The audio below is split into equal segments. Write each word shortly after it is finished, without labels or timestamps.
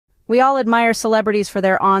We all admire celebrities for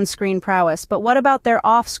their on-screen prowess, but what about their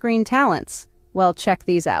off-screen talents? Well, check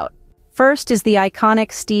these out. First is the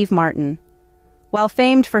iconic Steve Martin. While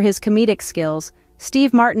famed for his comedic skills,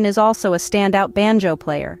 Steve Martin is also a standout banjo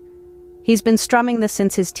player. He's been strumming this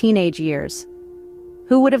since his teenage years.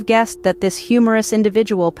 Who would have guessed that this humorous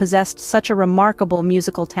individual possessed such a remarkable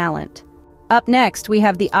musical talent? Up next, we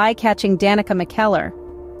have the eye-catching Danica McKellar.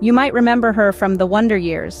 You might remember her from The Wonder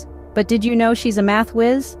Years, but did you know she's a math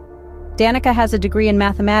whiz? Danica has a degree in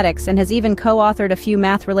mathematics and has even co-authored a few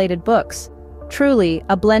math-related books. Truly,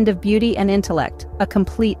 a blend of beauty and intellect, a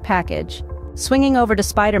complete package. Swinging over to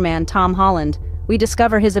Spider-Man Tom Holland, we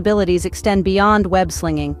discover his abilities extend beyond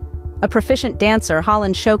web-slinging. A proficient dancer,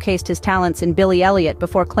 Holland showcased his talents in Billy Elliot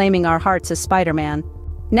before claiming our hearts as Spider-Man.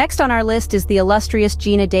 Next on our list is the illustrious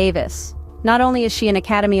Geena Davis. Not only is she an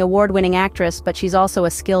Academy Award-winning actress, but she's also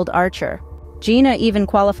a skilled archer. Geena even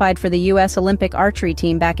qualified for the U.S. Olympic archery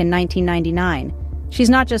team back in 1999. She's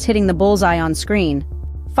not just hitting the bullseye on screen.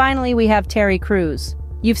 Finally, we have Terry Crews.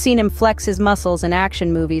 You've seen him flex his muscles in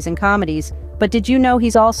action movies and comedies, but did you know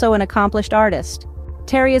he's also an accomplished artist?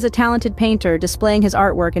 Terry is a talented painter, displaying his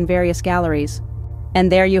artwork in various galleries.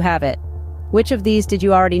 And there you have it. Which of these did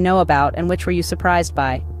you already know about, and which were you surprised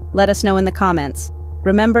by? Let us know in the comments.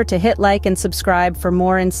 Remember to hit like and subscribe for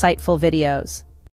more insightful videos.